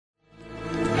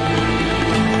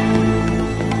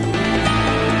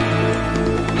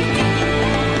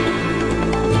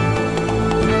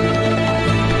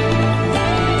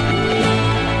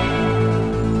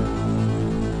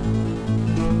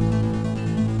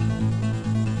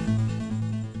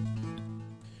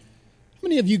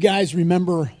many of you guys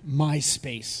remember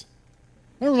MySpace?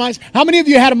 Remember MySpace? How many of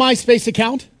you had a MySpace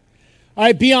account? All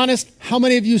right, be honest. How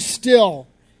many of you still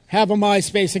have a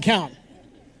MySpace account?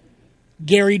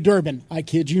 Gary Durbin. I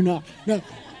kid you not. No,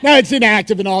 it's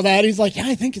inactive and all that. He's like, yeah,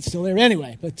 I think it's still there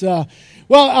anyway. But,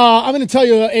 I'm going to tell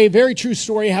you a very true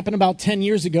story. It happened about 10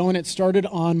 years ago, and it started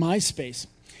on MySpace.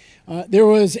 There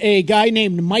was a guy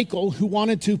named Michael who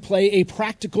wanted to play a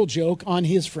practical joke on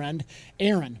his friend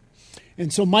Aaron.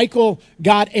 And so Michael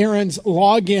got Aaron's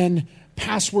login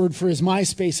password for his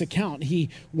MySpace account. He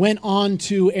went on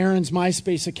to Aaron's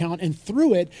MySpace account and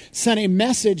through it sent a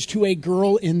message to a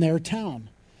girl in their town,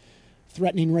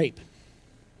 threatening rape.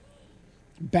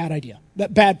 Bad idea.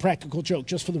 That bad practical joke,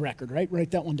 just for the record, right?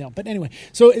 Write that one down. But anyway,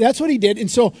 so that's what he did.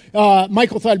 And so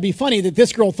Michael thought it'd be funny that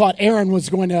this girl thought Aaron was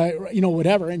going to,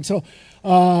 whatever. And so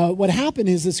what happened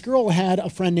is this girl had a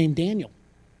friend named Daniel.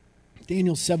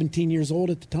 Daniel's 17 years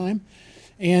old at the time.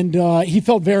 And he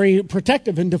felt very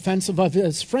protective and defensive of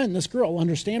his friend, this girl,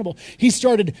 understandable. He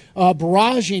started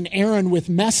barraging Aaron with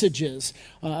messages,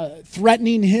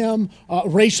 threatening him.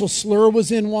 Racial slur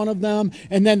was in one of them.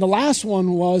 And then the last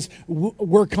one was,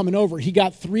 we're coming over. He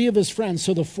got 3 of his friends,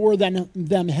 so the 4 of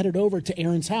them headed over to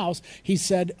Aaron's house. He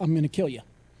said, I'm going to kill you.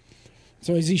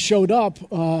 So as he showed up,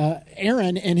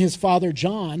 Aaron and his father,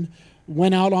 John,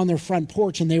 went out on their front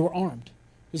porch, and they were armed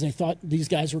because they thought these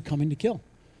guys were coming to kill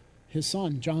his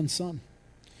son, John's son.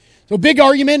 So a big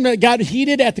argument got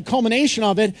heated. At the culmination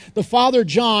of it, the father,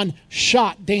 John,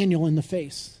 shot Daniel in the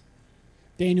face.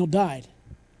 Daniel died.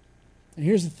 And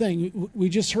here's the thing. We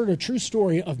just heard a true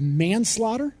story of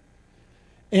manslaughter.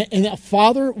 And that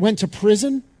father went to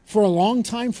prison for a long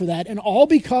time for that. And all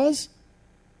because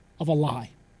of a lie.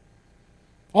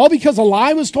 All because a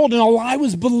lie was told and a lie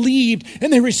was believed.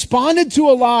 And they responded to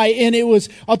a lie. And it was,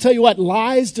 I'll tell you what,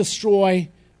 lies destroy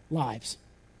lives.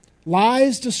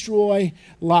 Lies destroy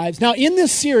lives. Now, in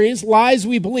this series, Lies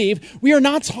We Believe, we are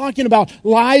not talking about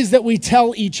lies that we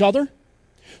tell each other.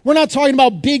 We're not talking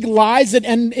about big lies that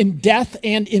end in death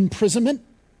and imprisonment.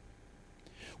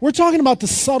 We're talking about the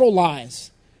subtle lies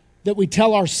that we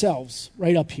tell ourselves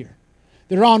right up here,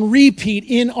 that are on repeat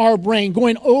in our brain,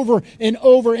 going over and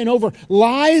over and over.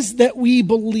 Lies that we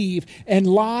believe, and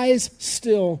lies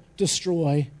still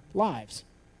destroy lives.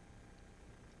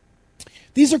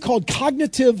 These are called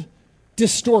cognitive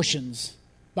distortions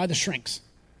by the shrinks.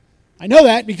 I know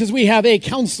that because we have a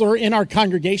counselor in our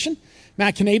congregation,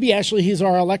 Matt Knabe. Actually, he's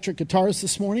our electric guitarist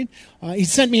this morning. He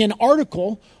sent me an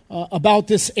article about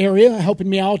this area, helping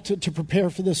me out to prepare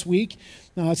for this week.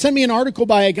 Sent me an article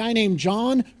by a guy named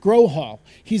John Grohol.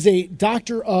 He's a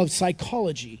doctor of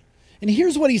psychology. And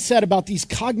here's what he said about these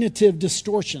cognitive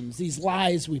distortions, these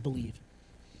lies we believe.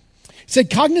 He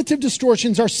said, cognitive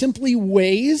distortions are simply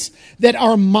ways that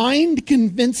our mind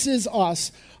convinces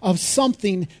us of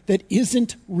something that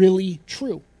isn't really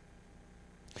true.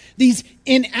 These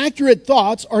inaccurate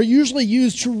thoughts are usually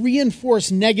used to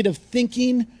reinforce negative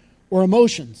thinking or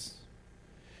emotions.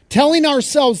 Telling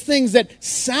ourselves things that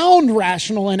sound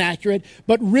rational and accurate,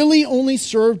 but really only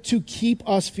serve to keep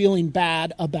us feeling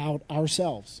bad about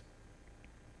ourselves.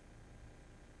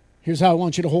 Here's how I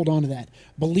want you to hold on to that.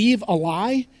 Believe a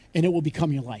lie, and it will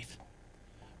become your life.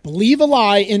 Believe a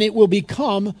lie, and it will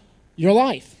become your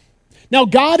life. Now,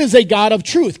 God is a God of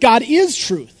truth. God is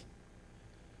truth.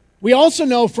 We also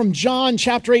know from John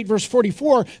chapter 8, verse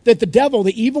 44, that the devil,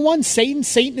 the evil one, Satan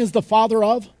is the father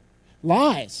of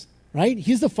lies, right?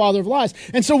 He's the father of lies.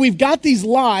 And so we've got these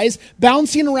lies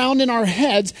bouncing around in our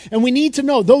heads, and we need to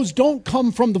know those don't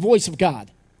come from the voice of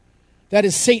God. That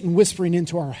is Satan whispering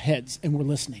into our heads, and we're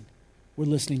listening. We're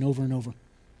listening over and over.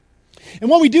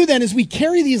 And what we do then is we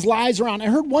carry these lies around. I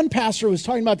heard one pastor who was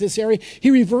talking about this area.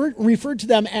 He referred to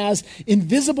them as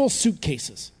invisible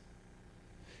suitcases.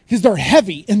 Because they're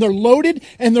heavy and they're loaded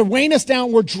and they're weighing us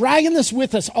down. We're dragging this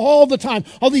with us all the time.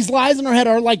 All these lies in our head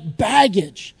are like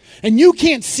baggage. And you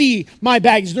can't see my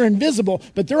baggage. They're invisible,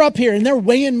 but they're up here and they're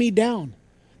weighing me down.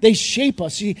 They shape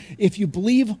us. If you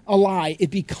believe a lie, it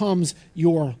becomes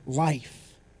your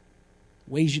life.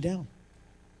 Weighs you down.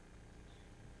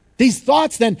 These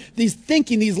thoughts then, these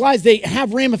thinking, these lies, they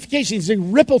have ramifications. They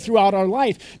ripple throughout our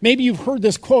life. Maybe you've heard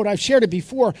this quote. I've shared it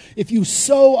before. If you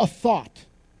sow a thought,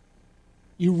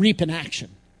 you reap an action.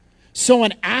 Sow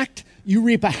an act, you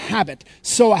reap a habit.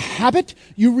 Sow a habit,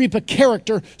 you reap a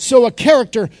character. Sow a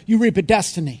character, you reap a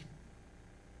destiny.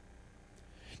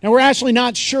 Now, we're actually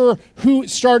not sure who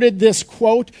started this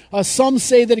quote. Some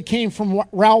say that it came from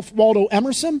Ralph Waldo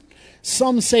Emerson.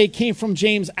 Some say it came from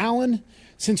James Allen.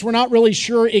 Since we're not really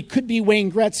sure, it could be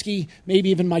Wayne Gretzky, maybe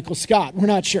even Michael Scott. We're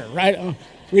not sure, right?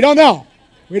 We don't know.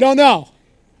 We don't know.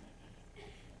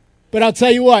 But I'll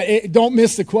tell you what, don't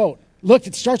miss the quote. Look,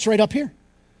 it starts right up here.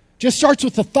 Just starts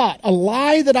with the thought, a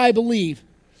lie that I believe,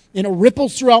 and it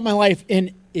ripples throughout my life.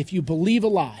 And if you believe a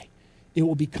lie, it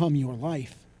will become your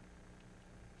life.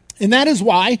 And that is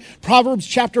why Proverbs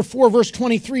chapter 4, verse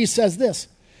 23 says this,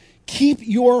 keep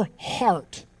your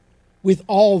heart with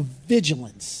all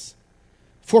vigilance,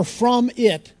 for from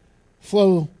it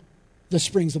flow the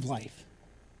springs of life.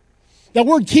 That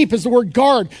word keep is the word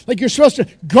guard. Like you're supposed to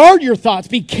guard your thoughts.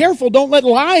 Be careful. Don't let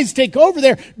lies take over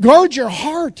there. Guard your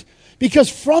heart. Because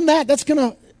from that,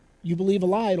 you believe a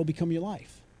lie, it'll become your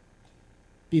life.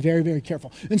 Be very, very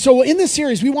careful. And so in this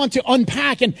series, we want to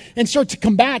unpack and start to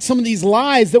combat some of these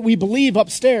lies that we believe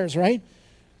upstairs, right?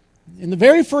 And the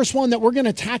very first one that we're going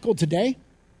to tackle today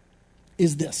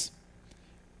is this.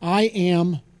 I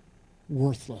am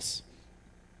worthless.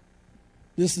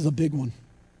 This is a big one.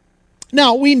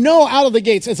 Now, we know out of the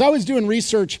gates, as I was doing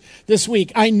research this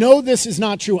week, I know this is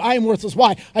not true. I am worthless.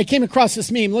 Why? I came across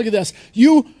this meme. Look at this.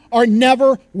 You are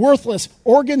never worthless.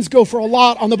 Organs go for a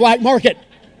lot on the black market.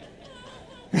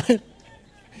 Right?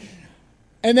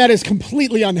 And that is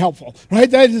completely unhelpful. Right?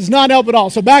 That does not help at all.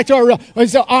 So back to our real.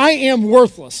 So I am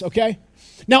worthless, okay?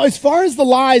 Now, as far as the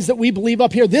lies that we believe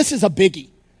up here, this is a biggie.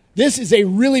 This is a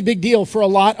really big deal for a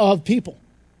lot of people.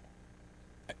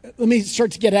 Let me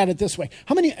start to get at it this way.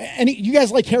 You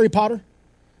guys like Harry Potter?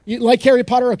 You like Harry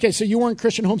Potter? Okay, so you weren't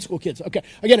Christian homeschool kids. Okay,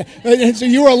 I get it. And so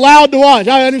you were allowed to watch.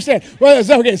 I understand.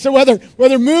 Okay, so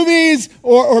whether movies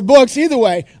or books, either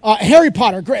way, Harry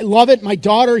Potter, great, love it. My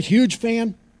daughter, huge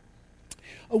fan.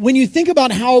 When you think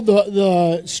about how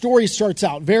the story starts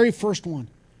out, very first one,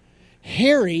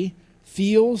 Harry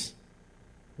feels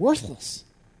worthless,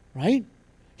 right?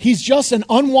 He's just an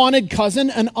unwanted cousin,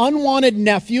 an unwanted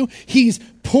nephew. He's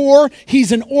poor.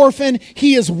 He's an orphan.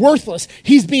 He is worthless.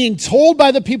 He's being told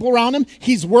by the people around him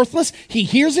he's worthless. He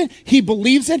hears it. He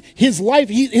believes it. His life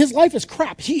is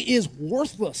crap. He is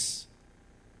worthless.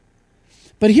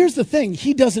 But here's the thing.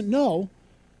 He doesn't know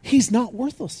he's not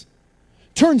worthless.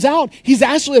 Turns out he's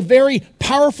actually a very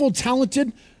powerful,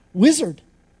 talented wizard.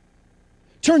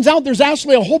 Turns out there's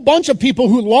actually a whole bunch of people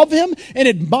who love him and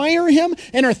admire him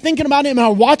and are thinking about him and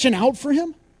are watching out for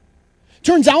him.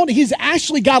 Turns out he's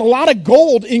actually got a lot of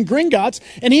gold in Gringotts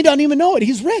and he doesn't even know it.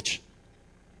 He's rich.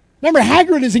 Remember,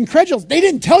 Hagrid is incredulous. They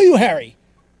didn't tell you, Harry.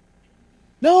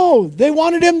 No, they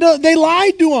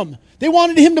lied to him. They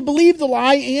wanted him to believe the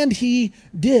lie, and he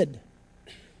did.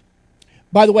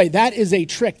 By the way, that is a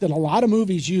trick that a lot of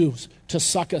movies use to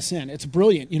suck us in. It's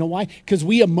brilliant. You know why? Because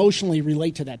we emotionally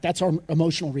relate to that. That's our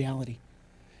emotional reality.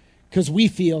 Because we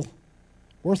feel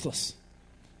worthless.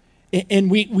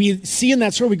 And we see in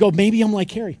that story, we go, maybe I'm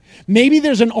like Harry. Maybe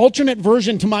there's an alternate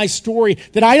version to my story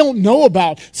that I don't know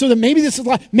about. So that maybe this is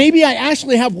like, maybe I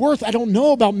actually have worth I don't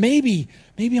know about. Maybe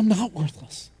I'm not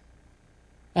worthless.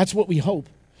 That's what we hope.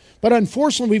 But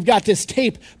unfortunately, we've got this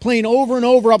tape playing over and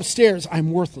over upstairs.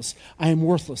 I'm worthless. I am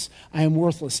worthless. I am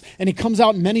worthless. And it comes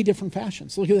out in many different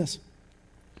fashions. Look at this.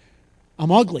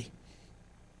 I'm ugly.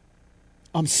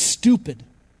 I'm stupid.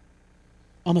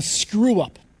 I'm a screw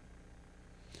up.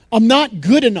 I'm not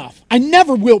good enough. I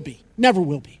never will be. Never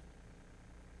will be.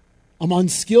 I'm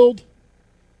unskilled.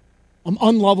 I'm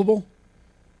unlovable.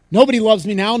 Nobody loves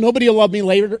me now. Nobody will love me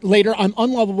later. I'm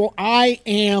unlovable. I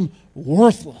am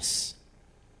worthless.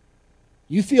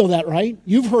 You feel that, right?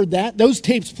 You've heard that. Those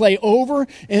tapes play over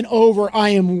and over. I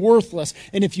am worthless.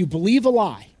 And if you believe a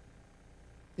lie,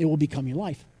 it will become your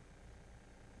life.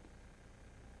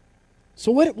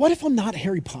 So what if I'm not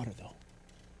Harry Potter, though?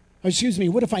 Excuse me,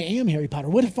 what if I am Harry Potter?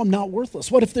 What if I'm not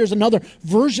worthless? What if there's another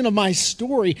version of my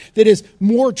story that is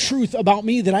more truth about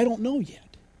me that I don't know yet?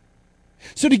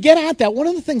 So to get at that, one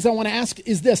of the things I want to ask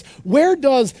is this. Where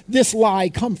does this lie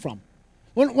come from?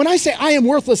 When I say I am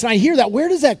worthless and I hear that, where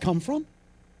does that come from?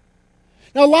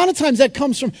 Now, a lot of times that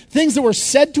comes from things that were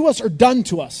said to us or done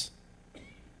to us.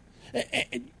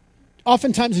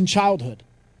 Oftentimes in childhood.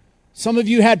 Some of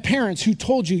you had parents who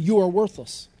told you you are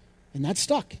worthless, and that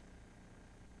stuck.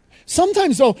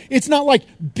 Sometimes, though, it's not like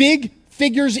big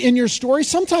figures in your story.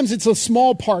 Sometimes it's a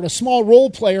small part, a small role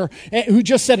player who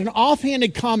just said an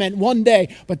offhanded comment one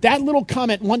day, but that little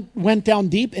comment went down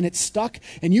deep and it stuck,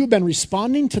 and you've been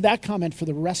responding to that comment for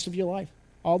the rest of your life,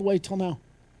 all the way till now.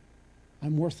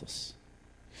 I'm worthless.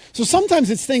 So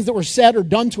sometimes it's things that were said or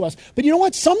done to us. But you know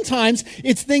what? Sometimes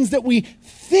it's things that we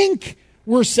think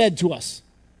were said to us,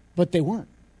 but they weren't.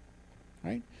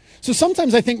 Right? So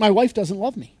sometimes I think my wife doesn't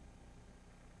love me.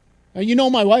 Now, you know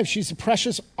my wife. She's a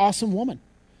precious, awesome woman.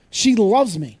 She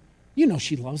loves me. You know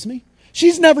she loves me.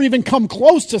 She's never even come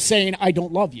close to saying, I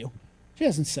don't love you. She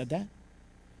hasn't said that.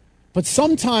 But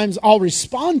sometimes I'll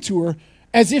respond to her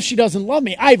as if she doesn't love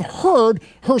me. I've heard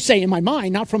her say in my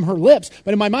mind, not from her lips,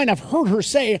 but in my mind, I've heard her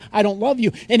say, I don't love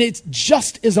you. And it's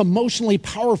just as emotionally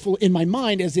powerful in my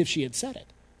mind as if she had said it.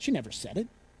 She never said it.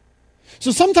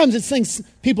 So sometimes it's things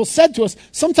people said to us.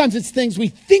 Sometimes it's things we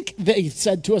think they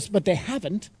said to us, but they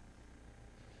haven't.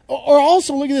 Or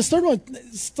also, look at this third one.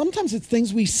 Sometimes it's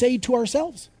things we say to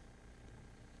ourselves.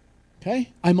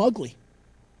 Okay? I'm ugly.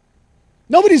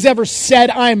 Nobody's ever said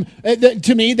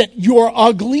to me that you're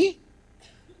ugly.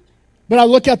 But I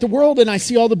look at the world and I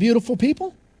see all the beautiful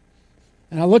people.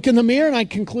 And I look in the mirror and I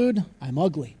conclude, I'm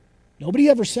ugly. Nobody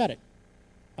ever said it.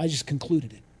 I just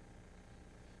concluded it.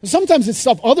 Sometimes it's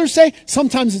stuff others say.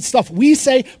 Sometimes it's stuff we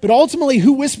say. But ultimately,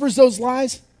 who whispers those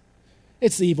lies?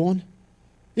 It's the evil one.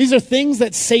 These are things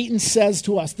that Satan says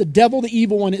to us. The devil, the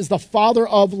evil one, is the father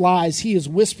of lies. He is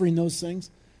whispering those things.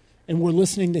 And we're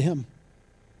listening to him.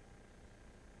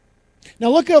 Now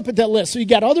look up at that list. So you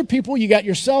got other people, you got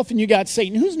yourself, and you got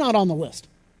Satan. Who's not on the list?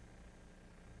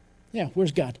 Yeah,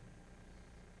 where's God?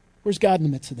 Where's God in the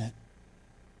midst of that?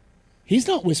 He's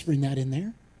not whispering that in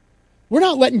there. We're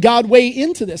not letting God weigh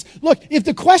into this. Look, if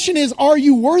the question is, are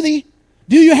you worthy?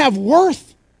 Do you have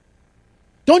worth?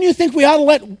 Don't you think we ought to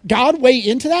let God weigh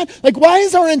into that? Like, why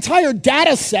is our entire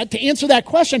data set to answer that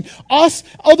question us,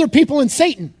 other people, and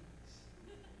Satan?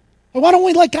 And why don't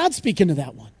we let God speak into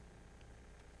that one?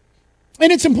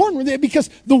 And it's important because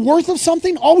the worth of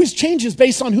something always changes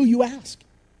based on who you ask.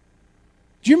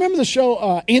 Do you remember the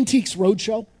show Antiques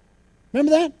Roadshow?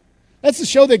 Remember that? That's the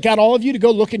show that got all of you to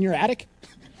go look in your attic.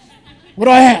 What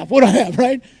do I have? What do I have,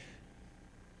 right?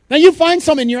 Now you find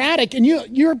some in your attic and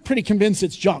you're pretty convinced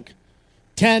it's junk.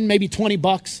 10, maybe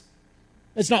 $20.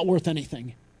 It's not worth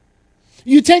anything.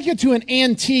 You take it to an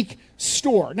antique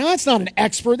store. Now that's not an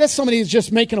expert. That's somebody who's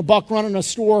just making a buck running a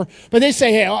store. But they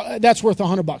say, hey, that's worth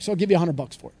 $100. I'll give you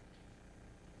 $100 for it.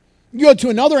 You go to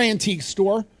another antique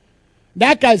store.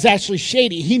 That guy's actually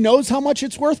shady. He knows how much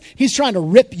it's worth. He's trying to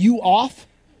rip you off.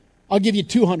 I'll give you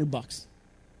 $200.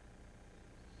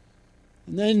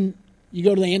 And then you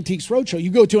go to the Antiques Roadshow. You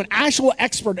go to an actual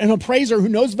expert, an appraiser who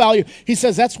knows value. He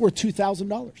says, that's worth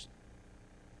 $2,000.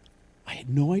 I had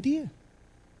no idea.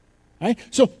 Right?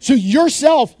 So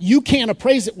yourself, you can't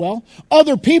appraise it well.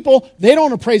 Other people, they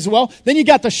don't appraise it well. Then you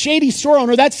got the shady store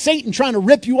owner. That's Satan trying to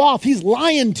rip you off. He's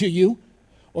lying to you.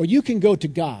 Or you can go to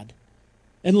God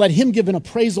and let him give an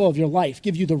appraisal of your life,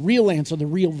 give you the real answer, the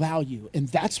real value. And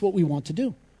that's what we want to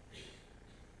do.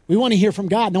 We want to hear from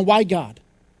God. Now, why God?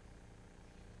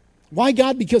 Why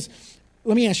God? Because,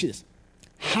 let me ask you this.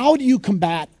 How do you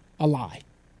combat a lie?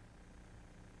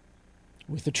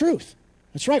 With the truth.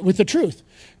 That's right, with the truth.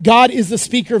 God is the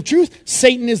speaker of truth.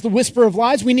 Satan is the whisperer of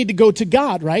lies. We need to go to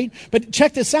God, right? But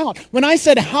check this out. When I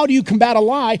said, how do you combat a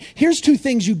lie? Here's two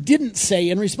things you didn't say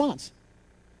in response.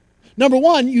 Number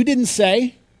one, you didn't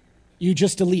say, you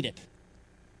just delete it.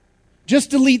 Just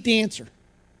delete the answer.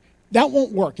 That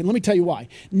won't work, and let me tell you why.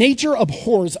 Nature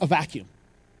abhors a vacuum,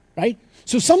 right?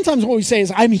 So sometimes what we say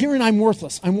is, I'm hearing I'm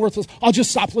worthless. I'm worthless. I'll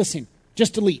just stop listening.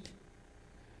 Just delete.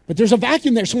 But there's a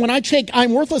vacuum there. So when I take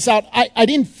I'm worthless out, I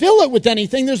didn't fill it with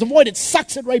anything. There's a void. It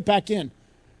sucks it right back in.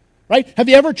 Right? Have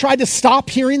you ever tried to stop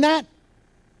hearing that?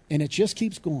 And it just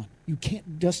keeps going. You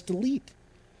can't just delete.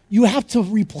 You have to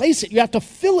replace it. You have to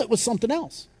fill it with something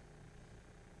else.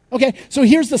 Okay, so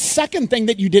here's the second thing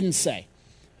that you didn't say.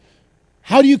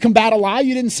 How do you combat a lie?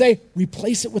 You didn't say,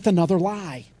 replace it with another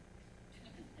lie.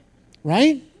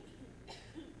 Right?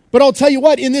 But I'll tell you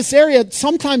what, in this area,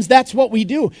 sometimes that's what we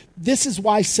do. This is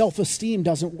why self-esteem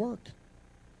doesn't work.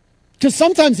 Because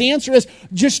sometimes the answer is,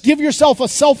 just give yourself a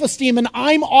self-esteem and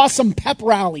I'm awesome pep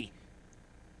rally.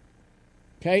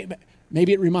 Okay?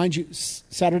 Maybe it reminds you,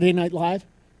 Saturday Night Live,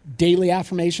 Daily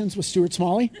Affirmations with Stuart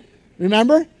Smalley.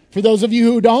 Remember? For those of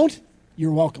you who don't,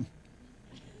 you're welcome.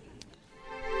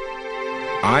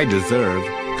 I deserve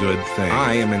good things.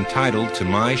 I am entitled to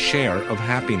my share of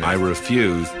happiness. I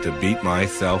refuse to beat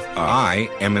myself up. I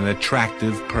am an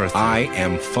attractive person. I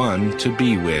am fun to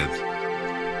be with.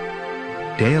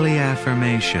 Daily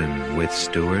Affirmation with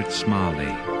Stuart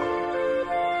Smalley.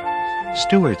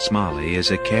 Stuart Smalley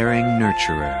is a caring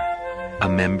nurturer, a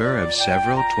member of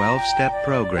several 12-step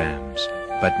programs,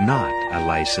 but not a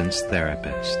licensed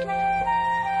therapist.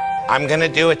 I'm going to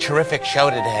do a terrific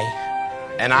show today,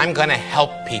 and I'm going to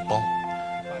help people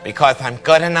because I'm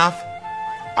good enough,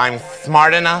 I'm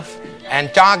smart enough,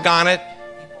 and doggone it,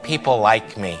 people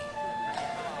like me.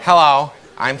 Hello,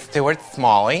 I'm Stuart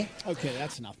Smalley. Okay,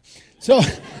 that's enough. So,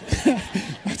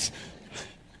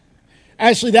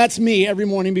 Ashley, that's me every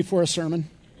morning before a sermon.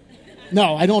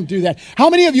 No, I don't do that. How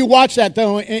many of you watch that,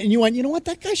 though, and you went, you know what,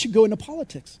 that guy should go into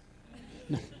politics?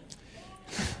 No.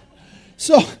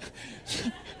 So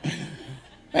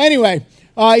Anyway,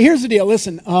 here's the deal.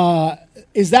 Listen,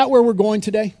 is that where we're going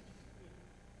today?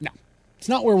 No, it's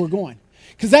not where we're going.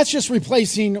 Because that's just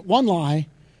replacing one lie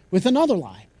with another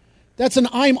lie. That's an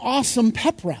I'm awesome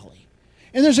pep rally.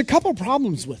 And there's a couple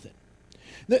problems with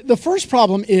it. The first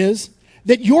problem is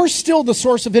that you're still the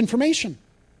source of information.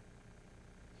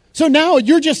 So now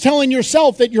you're just telling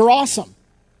yourself that you're awesome.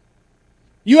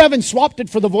 You haven't swapped it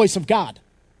for the voice of God.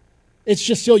 It's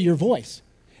just still your voice.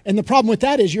 And the problem with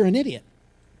that is you're an idiot.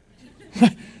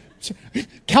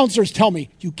 Counselors tell me,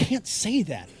 you can't say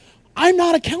that. I'm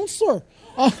not a counselor.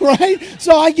 All right?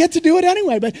 So I get to do it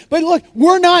anyway. But look,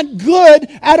 we're not good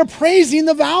at appraising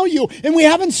the value. And we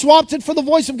haven't swapped it for the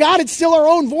voice of God. It's still our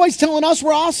own voice telling us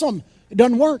we're awesome. It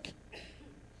doesn't work.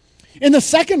 And the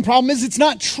second problem is it's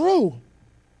not true.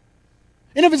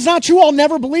 And if it's not true, I'll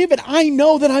never believe it. I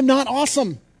know that I'm not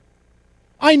awesome.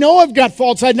 I know I've got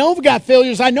faults. I know I've got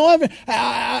failures. I know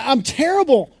I'm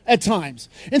terrible at times.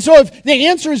 And so if the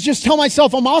answer is just tell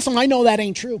myself I'm awesome, I know that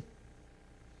ain't true.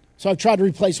 So I've tried to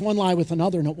replace one lie with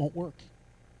another, and it won't work.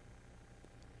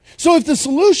 So if the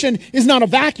solution is not a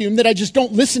vacuum, that I just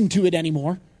don't listen to it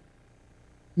anymore,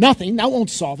 nothing, that won't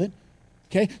solve it.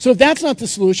 Okay? So if that's not the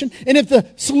solution, and if the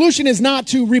solution is not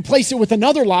to replace it with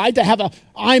another lie, to have a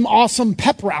I'm awesome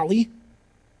pep rally,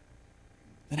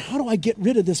 then how do I get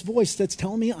rid of this voice that's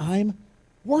telling me I'm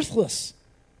worthless?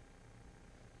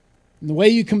 And the way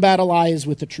you combat a lie is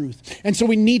with the truth. And so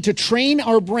we need to train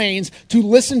our brains to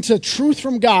listen to truth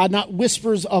from God, not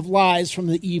whispers of lies from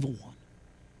the evil one.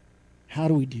 How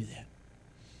do we do that?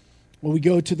 Well, we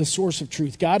go to the source of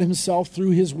truth, God himself,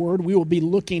 through his word. We will be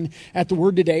looking at the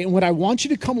word today. And what I want you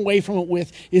to come away from it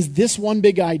with is this one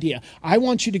big idea. I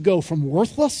want you to go from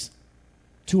worthless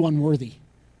to unworthy.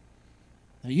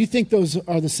 Now, you think those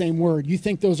are the same word. You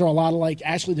think those are a lot alike.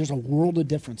 Actually, there's a world of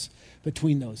difference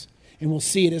between those. And we'll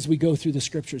see it as we go through the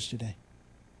scriptures today.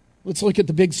 Let's look at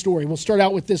the big story. We'll start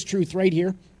out with this truth right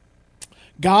here.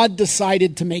 God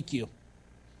decided to make you.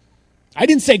 I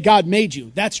didn't say God made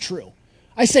you. That's true.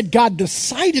 I said God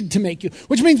decided to make you,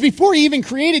 which means before he even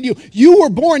created you, you were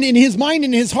born in his mind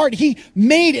and his heart. He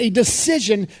made a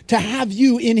decision to have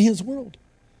you in his world.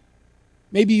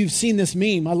 Maybe you've seen this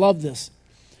meme. I love this.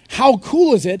 How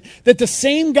cool is it that the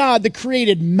same God that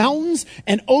created mountains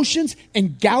and oceans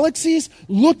and galaxies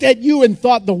looked at you and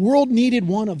thought the world needed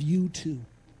one of you too?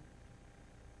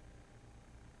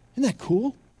 Isn't that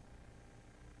cool?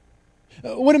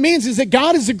 What it means is that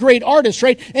God is a great artist,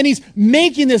 right? And he's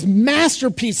making this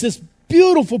masterpiece, this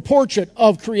beautiful portrait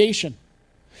of creation.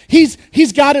 He's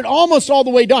got it almost all the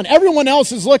way done. Everyone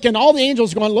else is looking, all the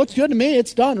angels going, looks good to me,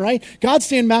 it's done, right? God's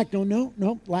standing back,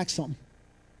 no, lacks something.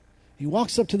 He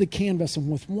walks up to the canvas, and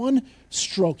with one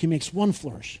stroke, he makes one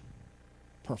flourish.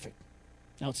 Perfect.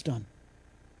 Now it's done.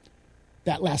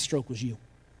 That last stroke was you.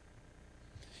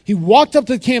 He walked up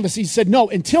to the canvas. He said, no,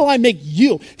 until I make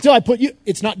you, until I put you,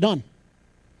 it's not done.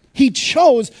 He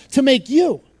chose to make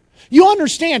you. You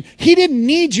understand, he didn't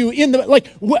need you in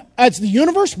the, as the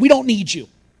universe, we don't need you.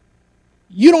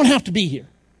 You don't have to be here.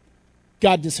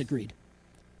 God disagreed.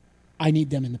 I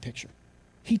need them in the picture.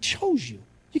 He chose you.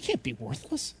 You can't be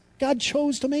worthless. God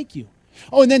chose to make you.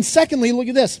 Oh, and then secondly, look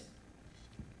at this.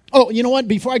 Oh, you know what?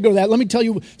 Before I go to that, let me tell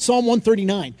you Psalm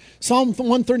 139. Psalm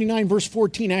 139 verse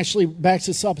 14 actually backs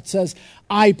this up. It says,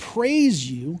 I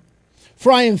praise you,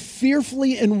 for I am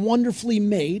fearfully and wonderfully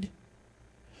made.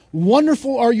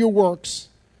 Wonderful are your works.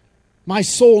 My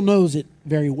soul knows it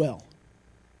very well.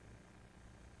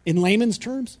 In layman's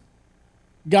terms,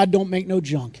 God don't make no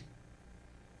junk.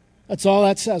 That's all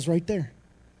that says right there.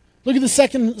 Look at the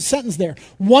second sentence there.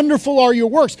 Wonderful are your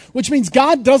works, which means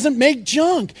God doesn't make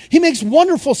junk. He makes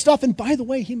wonderful stuff. And by the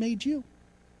way, he made you.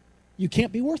 You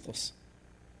can't be worthless,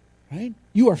 right?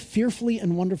 You are fearfully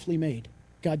and wonderfully made.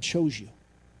 God chose you.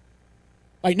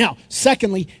 All right, now,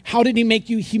 secondly, how did he make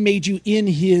you? He made you in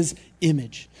his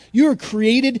image. You are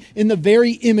created in the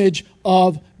very image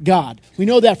of God. We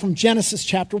know that from Genesis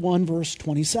chapter 1, verse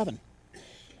 27.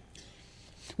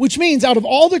 Which means out of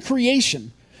all the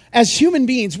creation, as human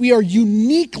beings, we are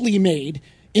uniquely made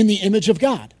in the image of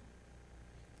God.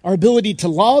 Our ability to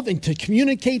love and to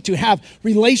communicate, to have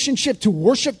relationship, to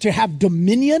worship, to have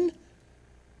dominion.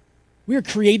 We are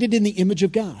created in the image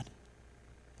of God.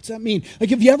 What's that mean?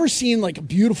 Like, have you ever seen like a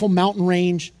beautiful mountain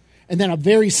range and then a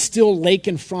very still lake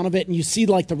in front of it and you see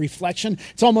like the reflection?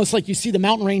 It's almost like you see the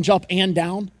mountain range up and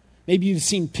down. Maybe you've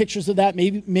seen pictures of that.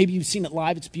 Maybe you've seen it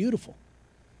live. It's beautiful.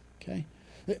 Okay?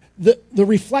 The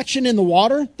reflection in the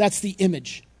water, that's the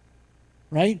image,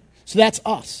 right? So that's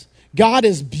us. God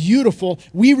is beautiful.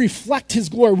 We reflect his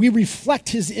glory. We reflect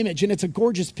his image, and it's a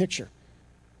gorgeous picture.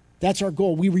 That's our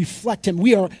goal. We reflect him.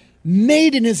 We are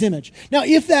Made in his image. Now,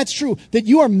 if that's true, that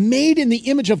you are made in the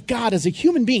image of God as a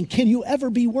human being, can you ever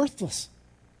be worthless?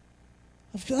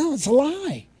 No, it's a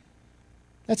lie.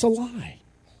 That's a lie.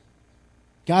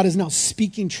 God is now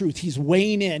speaking truth. He's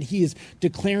weighing in. He is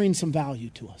declaring some value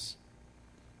to us.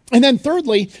 And then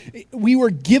thirdly, we were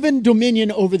given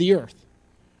dominion over the earth.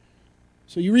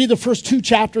 So you read the first 2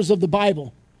 chapters of the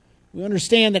Bible. We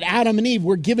understand that Adam and Eve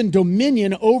were given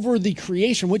dominion over the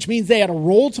creation, which means they had a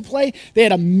role to play. They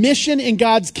had a mission in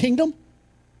God's kingdom.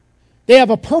 They have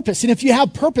a purpose. And if you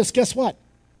have purpose, guess what?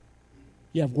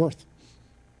 You have worth.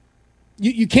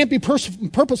 You can't be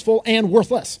purposeful and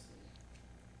worthless.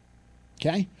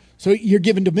 Okay? So you're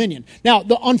given dominion. Now,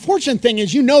 the unfortunate thing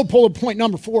is, bullet point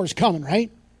number 4 is coming,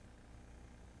 right?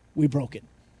 We broke it.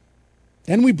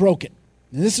 Then we broke it.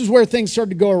 And this is where things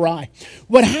started to go awry.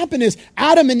 What happened is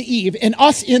Adam and Eve and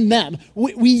us in them,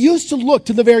 we used to look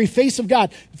to the very face of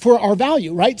God for our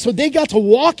value, right? So they got to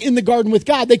walk in the garden with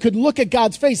God. They could look at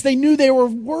God's face. They knew they were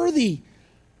worthy.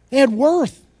 They had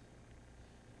worth.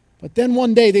 But then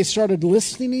one day they started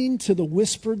listening to the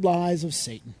whispered lies of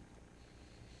Satan.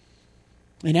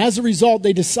 And as a result,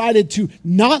 they decided to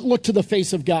not look to the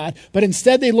face of God, but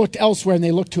instead they looked elsewhere and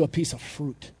they looked to a piece of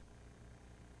fruit.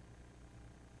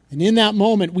 And in that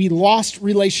moment, we lost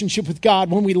relationship with God.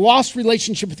 When we lost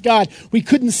relationship with God, we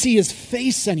couldn't see his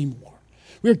face anymore.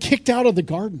 We were kicked out of the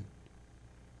garden.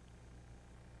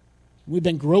 We've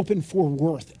been groping for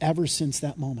worth ever since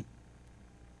that moment.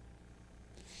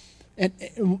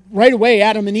 And right away,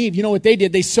 Adam and Eve, you know what they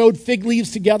did? They sewed fig leaves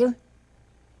together.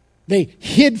 They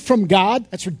hid from God.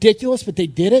 That's ridiculous, but they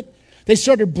did it. They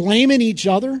started blaming each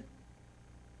other.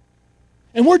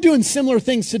 And we're doing similar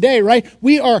things today, right?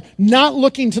 We are not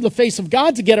looking to the face of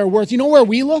God to get our worth. You know where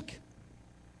we look?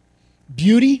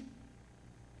 Beauty,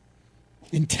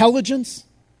 intelligence,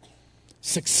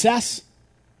 success.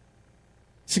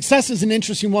 Success is an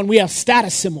interesting one. We have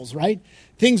status symbols, right?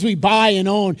 Things we buy and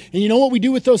own. And you know what we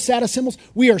do with those status symbols?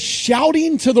 We are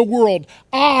shouting to the world,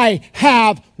 I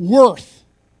have worth.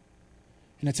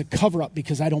 And it's a cover-up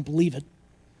because I don't believe it.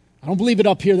 I don't believe it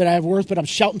up here that I have worth, but I'm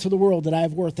shouting to the world that I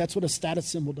have worth. That's what a status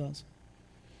symbol does.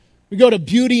 We go to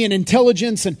beauty and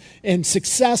intelligence and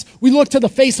success. We look to the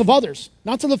face of others,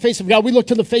 not to the face of God. We look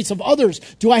to the face of others.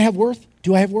 Do I have worth?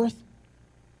 Do I have worth?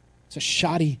 It's a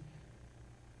shoddy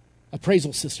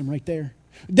appraisal system right there.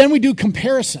 Then we do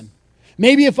comparison.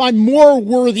 Maybe if I'm more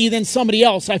worthy than somebody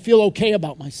else, I feel okay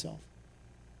about myself.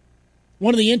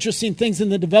 One of the interesting things in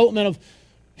the development of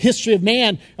history of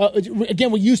man, again,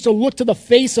 we used to look to the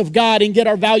face of God and get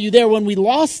our value there. When we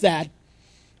lost that,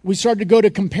 we started to go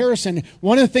to comparison.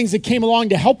 One of the things that came along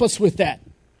to help us with that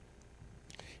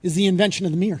is the invention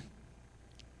of the mirror.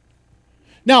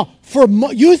 Now,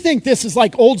 you think this is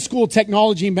like old school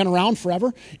technology and been around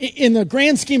forever. In the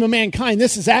grand scheme of mankind,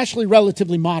 this is actually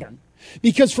relatively modern.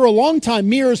 Because for a long time,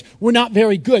 mirrors were not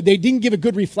very good. They didn't give a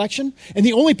good reflection. And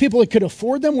the only people that could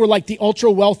afford them were like the ultra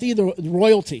wealthy, the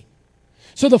royalty.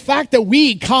 So the fact that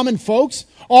we, common folks,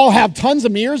 all have tons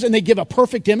of mirrors and they give a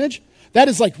perfect image, that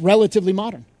is like relatively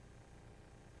modern.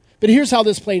 But here's how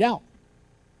this played out.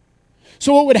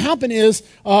 So what would happen is,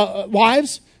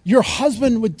 wives, your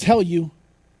husband would tell you,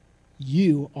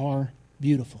 you are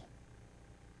beautiful.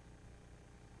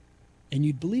 And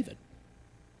you'd believe it.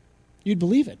 You'd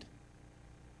believe it.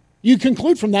 You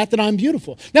conclude from that I'm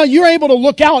beautiful. Now, you're able to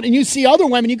look out and you see other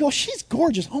women. You go, she's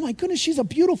gorgeous. Oh, my goodness, she's a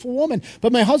beautiful woman.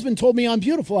 But my husband told me I'm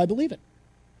beautiful. I believe it.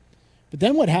 But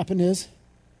then what happened is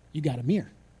you got a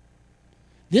mirror.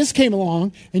 This came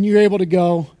along and you're able to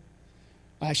go,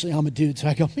 actually, I'm a dude. So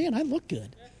I go, man, I look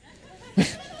good.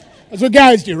 That's what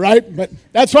guys do, right? But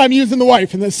that's why I'm using the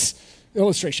wife in this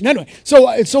illustration. Anyway,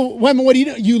 so women, what do?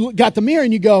 You got the mirror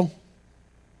and you go,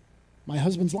 my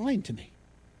husband's lying to me.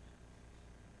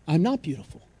 I'm not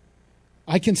beautiful.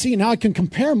 I can see now I can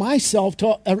compare myself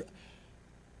to... And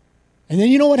then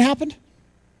you know what happened?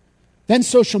 Then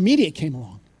social media came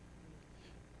along,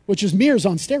 which is mirrors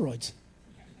on steroids,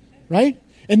 right?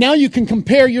 And now you can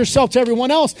compare yourself to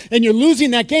everyone else, and you're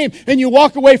losing that game, and you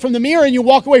walk away from the mirror, and you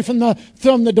walk away from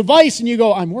the device, and you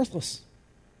go, I'm worthless.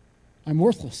 I'm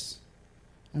worthless.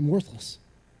 I'm worthless.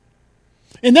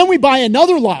 And then we buy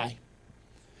another lie.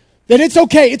 That it's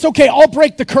okay, I'll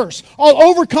break the curse. I'll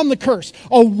overcome the curse.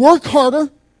 I'll work harder.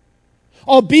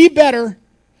 I'll be better.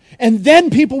 And then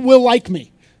people will like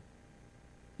me.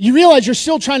 You realize you're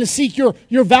still trying to seek your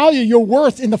value, your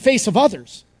worth in the face of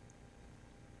others.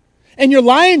 And you're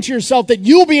lying to yourself that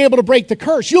you'll be able to break the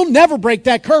curse. You'll never break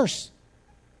that curse.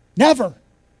 Never.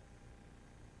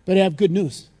 But I have good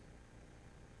news.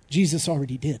 Jesus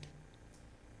already did.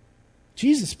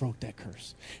 Jesus broke that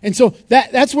curse. And so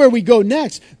that's where we go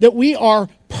next, that we are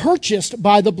purchased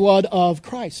by the blood of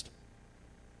Christ.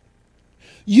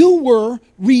 You were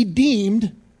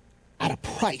redeemed at a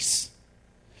price.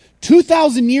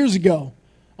 2,000 years ago,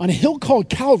 on a hill called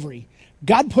Calvary,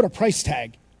 God put a price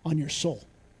tag on your soul.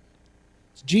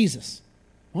 It's Jesus.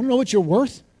 Want to know what you're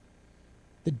worth?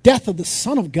 The death of the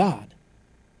Son of God.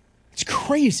 It's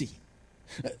crazy.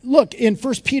 Look in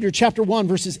 1 Peter chapter 1,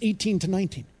 verses 18 to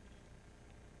 19.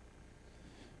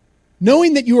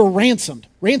 Knowing that you were ransomed,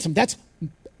 that's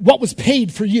what was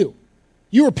paid for you.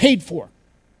 You were paid for,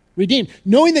 redeemed.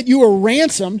 Knowing that you were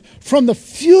ransomed from the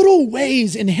futile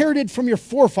ways inherited from your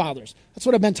forefathers. That's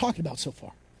what I've been talking about so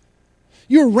far.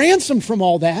 You were ransomed from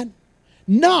all that,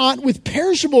 not with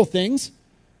perishable things,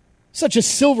 such as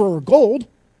silver or gold.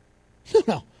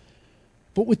 No,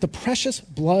 but with the precious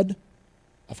blood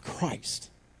of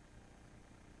Christ.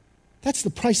 That's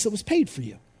the price that was paid for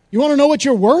you. You want to know what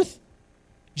you're worth?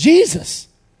 Jesus.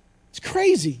 It's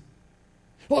crazy.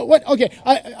 What? Okay,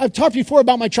 I've talked before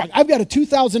about my truck. I've got a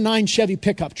 2009 Chevy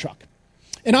pickup truck,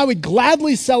 and I would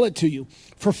gladly sell it to you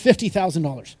for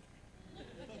 $50,000.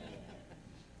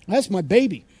 That's my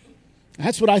baby.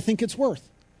 That's what I think it's worth.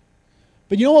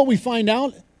 But you know what we find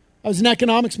out? I was an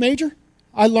economics major.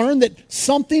 I learned that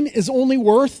something is only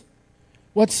worth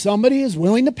what somebody is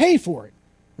willing to pay for it.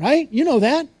 Right? You know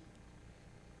that.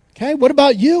 Okay, what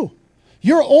about you?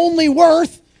 You're only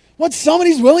worth what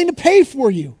somebody's willing to pay for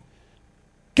you.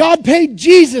 God paid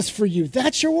Jesus for you.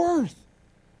 That's your worth.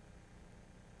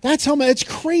 That's how much. It's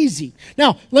crazy.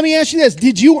 Now, let me ask you this.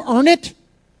 Did you earn it?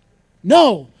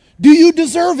 No. Do you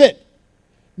deserve it?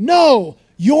 No.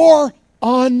 You're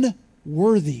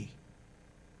unworthy.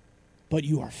 But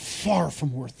you are far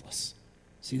from worthless.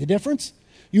 See the difference?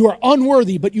 You are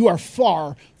unworthy, but you are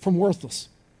far from worthless.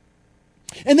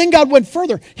 And then God went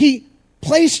further. He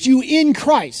placed you in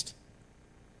Christ.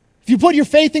 If you put your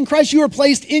faith in Christ, you are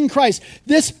placed in Christ.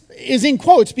 This is in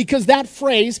quotes because that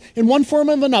phrase, in one form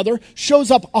or another,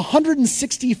 shows up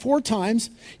 164 times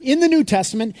in the New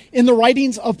Testament in the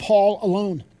writings of Paul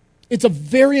alone. It's a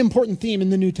very important theme in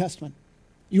the New Testament.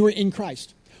 You are in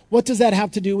Christ. What does that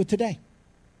have to do with today?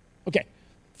 Okay,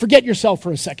 forget yourself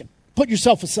for a second. Put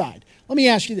yourself aside. Let me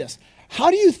ask you this. How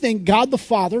do you think God the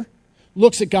Father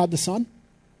looks at God the Son?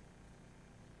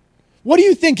 What do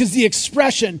you think is the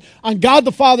expression on God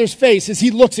the Father's face as he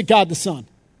looks at God the Son?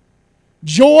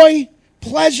 Joy,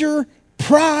 pleasure,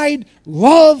 pride,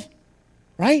 love,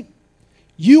 right?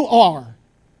 You are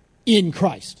in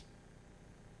Christ.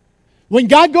 When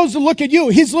God goes to look at you,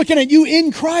 he's looking at you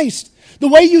in Christ. The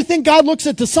way you think God looks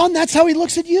at the Son, that's how he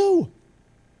looks at you.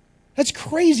 That's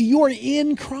crazy. You are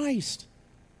in Christ.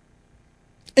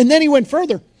 And then he went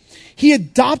further. He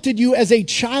adopted you as a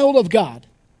child of God.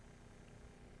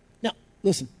 Now,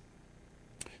 listen.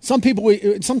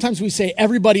 Sometimes we say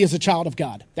everybody is a child of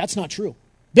God. That's not true.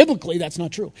 Biblically, that's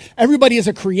not true. Everybody is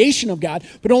a creation of God,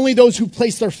 but only those who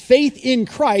place their faith in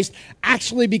Christ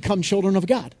actually become children of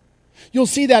God. You'll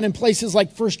see that in places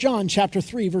like 1 John chapter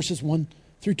 3, verses 1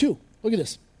 through 2. Look at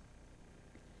this.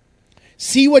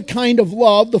 See what kind of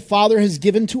love the Father has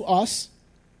given to us.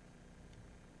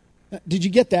 Did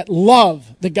you get that? Love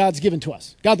that God's given to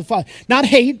us. God the Father. Not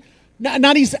hate.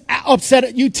 Not he's upset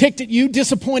at you, ticked at you,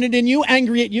 disappointed in you,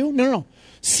 angry at you. No.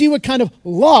 See what kind of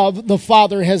love the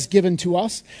Father has given to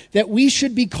us, that we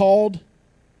should be called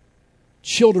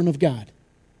children of God.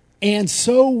 And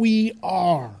so we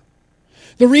are.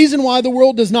 The reason why the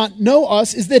world does not know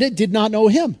us is that it did not know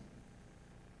him.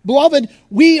 Beloved,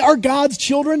 we are God's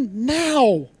children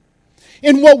now.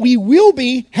 And what we will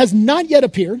be has not yet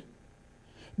appeared.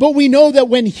 But we know that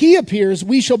when he appears,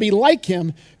 we shall be like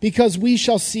him because we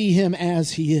shall see him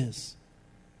as he is.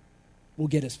 We'll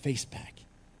get his face back.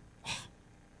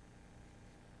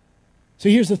 So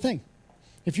here's the thing.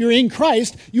 If you're in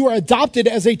Christ, you are adopted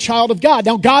as a child of God.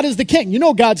 Now, God is the king. You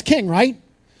know God's king, right?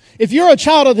 If you're a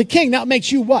child of the king, that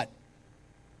makes you what?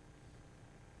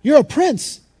 You're a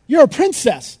prince. You're a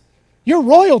princess. You're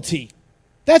royalty.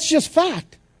 That's just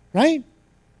fact, right?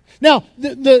 Now,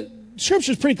 the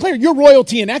Scripture is pretty clear. You're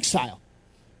royalty in exile.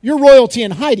 You're royalty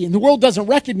in hiding. The world doesn't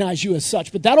recognize you as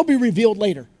such, but that'll be revealed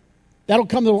later. That'll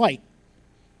come to light.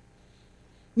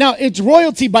 Now, it's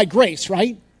royalty by grace,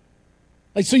 right?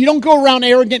 Like, so you don't go around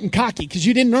arrogant and cocky because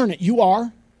you didn't earn it. You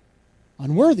are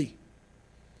unworthy.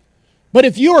 But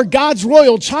if you are God's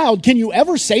royal child, can you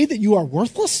ever say that you are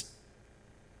worthless?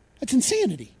 That's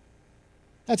insanity.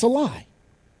 That's a lie.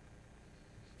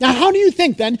 Now, how do you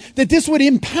think, then, that this would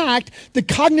impact the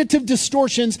cognitive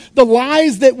distortions, the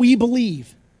lies that we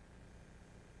believe?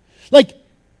 Like,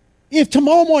 if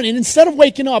tomorrow morning, instead of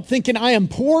waking up thinking I am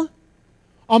poor,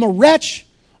 I'm a wretch.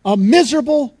 I'm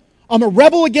miserable. I'm a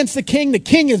rebel against the king. The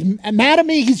king is mad at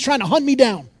me. He's trying to hunt me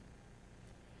down.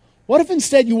 What if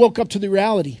instead you woke up to the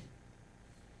reality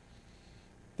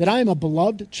that I am a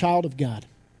beloved child of God,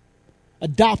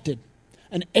 adopted,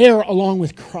 an heir along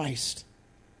with Christ?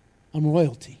 I'm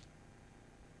royalty.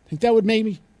 Think that would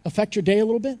maybe affect your day a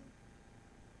little bit?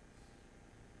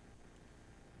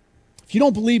 If you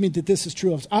don't believe me that this is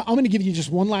true, I'm going to give you just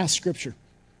one last scripture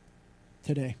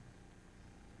today.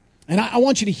 And I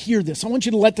want you to hear this. I want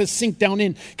you to let this sink down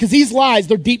in. Because these lies,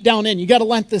 they're deep down in. You got to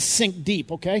let this sink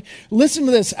deep, okay? Listen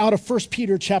to this out of 1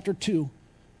 Peter chapter 2,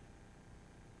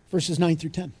 verses 9 through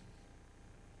 10.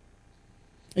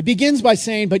 It begins by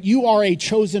saying, but you are a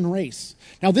chosen race.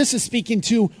 Now this is speaking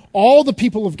to all the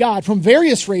people of God from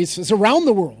various races around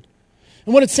the world.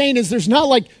 And what it's saying is there's not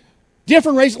like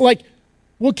different races, like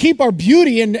we'll keep our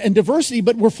beauty and diversity,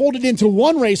 but we're folded into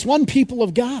one race, one people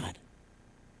of God.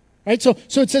 Right? So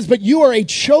it says, but you are a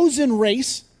chosen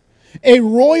race, a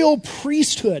royal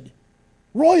priesthood.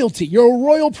 Royalty. You're a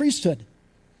royal priesthood.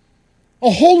 A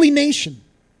holy nation.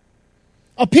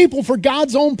 A people for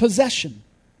God's own possession.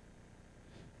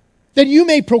 That you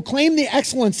may proclaim the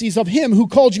excellencies of him who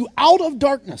called you out of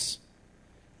darkness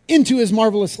into his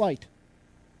marvelous light.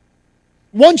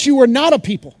 Once you were not a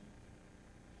people,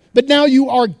 but now you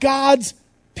are God's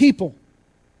people.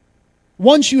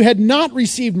 Once you had not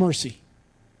received mercy,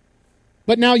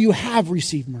 but now you have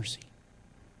received mercy.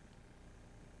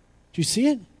 Do you see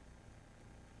it?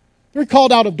 We're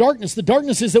called out of darkness. The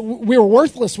darkness is that we were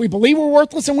worthless. We believe we're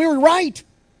worthless, and we were right.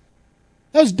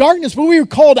 That was darkness, but we were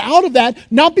called out of that,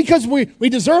 not because we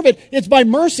deserve it. It's by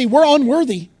mercy. We're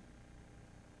unworthy.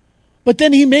 But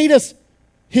then he made us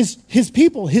his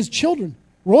people, his children,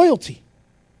 royalty.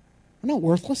 We're not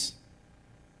worthless.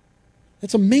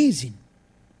 That's amazing.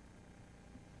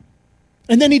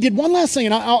 And then he did one last thing,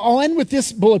 and I'll end with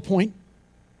this bullet point.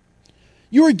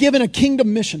 You were given a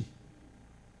kingdom mission.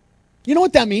 You know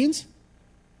what that means?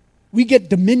 We get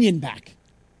dominion back.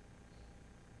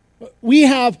 We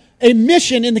have a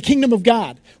mission in the kingdom of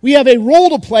God. We have a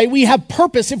role to play. We have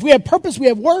purpose. If we have purpose, we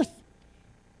have worth.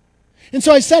 And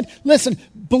so I said, listen,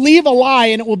 believe a lie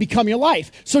and it will become your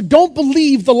life. So don't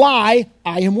believe the lie,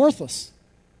 I am worthless.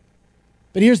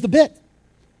 But here's the bit.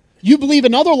 You believe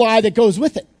another lie that goes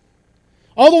with it.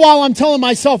 All the while I'm telling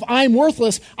myself I'm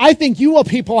worthless, I think you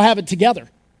people have it together.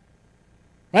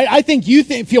 Right? I think you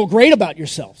feel great about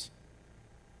yourselves.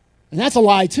 And that's a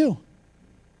lie too.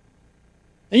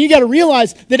 And you got to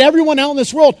realize that everyone out in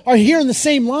this world are hearing the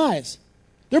same lies.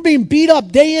 They're being beat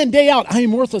up day in, day out. I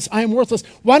am worthless. I am worthless.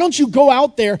 Why don't you go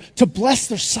out there to bless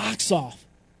their socks off?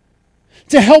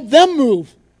 To help them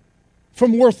move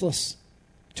from worthless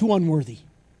to unworthy.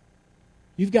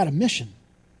 You've got a mission.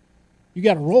 You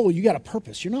got a role. You got a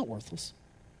purpose. You're not worthless.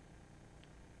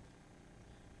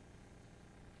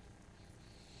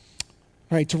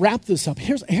 All right, to wrap this up,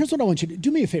 here's what I want you to do.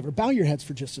 Do me a favor. Bow your heads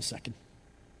for just a second.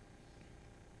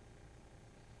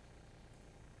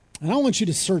 And I want you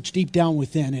to search deep down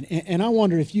within, and I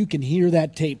wonder if you can hear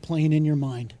that tape playing in your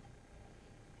mind.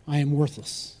 I am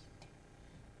worthless.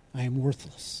 I am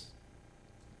worthless.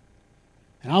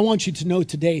 And I want you to know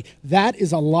today, that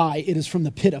is a lie. It is from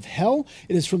the pit of hell.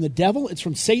 It is from the devil. It's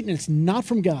from Satan. It's not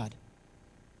from God.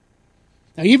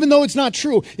 Now, even though it's not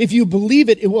true, if you believe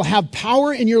it, it will have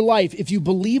power in your life. If you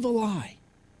believe a lie,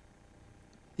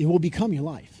 it will become your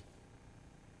life.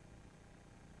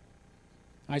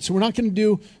 All right, so we're not going to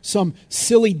do some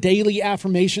silly daily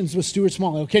affirmations with Stuart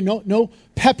Smalley. Okay, no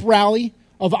pep rally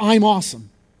of I'm awesome.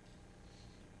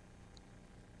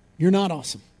 You're not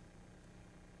awesome.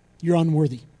 You're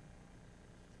unworthy.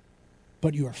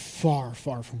 But you are far,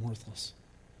 far from worthless.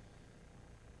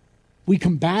 We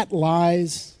combat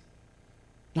lies,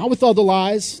 not with other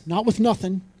lies, not with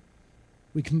nothing.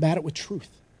 We combat it with truth.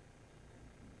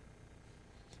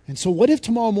 And so what if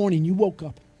tomorrow morning you woke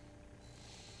up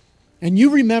and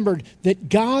you remembered that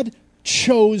God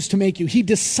chose to make you? He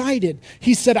decided.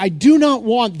 He said, I do not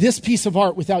want this piece of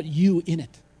art without you in it.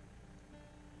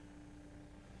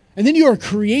 And then you are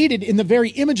created in the very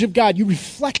image of God. You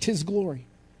reflect his glory.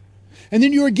 And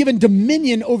then you are given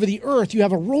dominion over the earth. You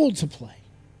have a role to play.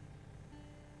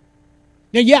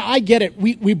 Now, yeah, I get it.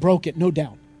 We broke it, no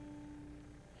doubt.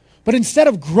 But instead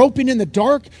of groping in the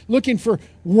dark, looking for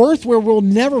worth where we'll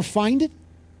never find it,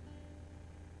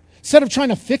 instead of trying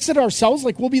to fix it ourselves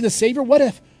like we'll be the Savior, what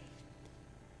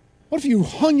if you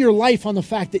hung your life on the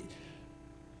fact that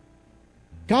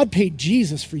God paid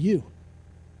Jesus for you?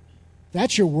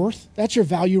 That's your worth. That's your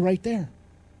value right there.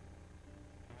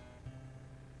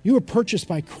 You were purchased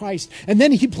by Christ. And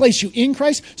then he placed you in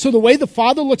Christ. So the way the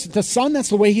Father looks at the Son, that's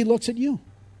the way he looks at you.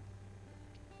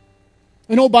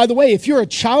 And oh, by the way, if you're a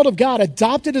child of God,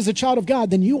 adopted as a child of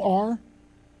God, then you are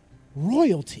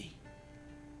royalty.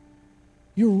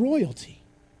 You're royalty.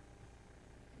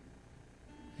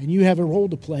 And you have a role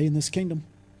to play in this kingdom.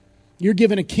 You're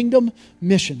given a kingdom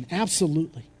mission,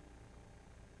 absolutely.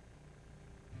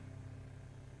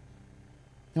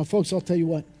 Now, folks, I'll tell you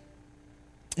what.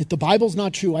 If the Bible's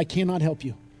not true, I cannot help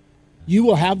you. You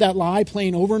will have that lie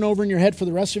playing over and over in your head for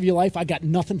the rest of your life. I got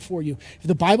nothing for you. If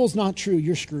the Bible's not true,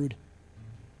 you're screwed.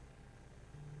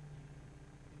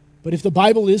 But if the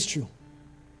Bible is true,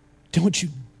 don't you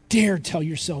dare tell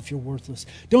yourself you're worthless.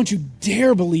 Don't you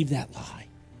dare believe that lie.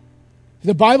 If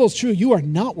the Bible's true, you are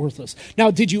not worthless.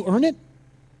 Now, did you earn it?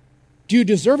 Do you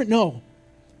deserve it? No.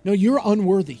 No, you're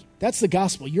unworthy. That's the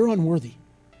gospel. You're unworthy.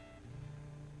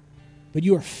 But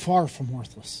you are far from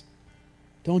worthless.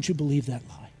 Don't you believe that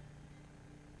lie.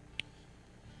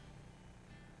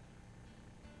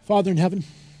 Father in heaven,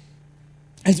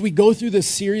 as we go through this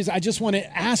series, I just want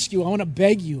to ask you, I want to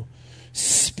beg you,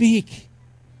 speak.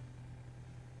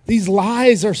 These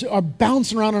lies are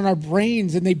bouncing around in our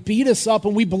brains and they beat us up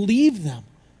and we believe them.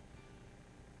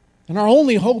 And our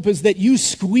only hope is that you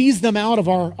squeeze them out of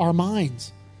our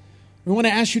minds. We want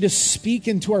to ask you to speak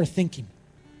into our thinking.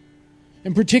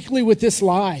 And particularly with this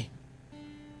lie.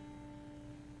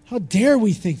 How dare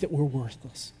we think that we're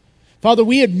worthless? Father,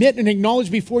 we admit and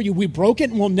acknowledge before you we broke it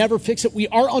and we'll never fix it. We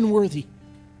are unworthy.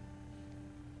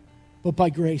 But by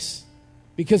grace,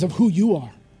 because of who you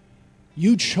are,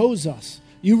 you chose us.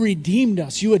 You redeemed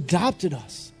us. You adopted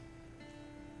us.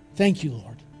 Thank you,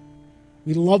 Lord.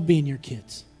 We love being your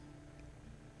kids.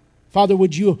 Father,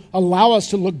 would you allow us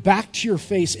to look back to your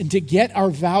face and to get our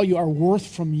value, our worth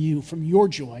from you, from your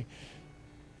joy,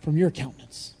 from your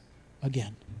countenance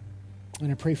again.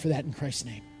 And I pray for that in Christ's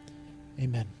name.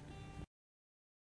 Amen.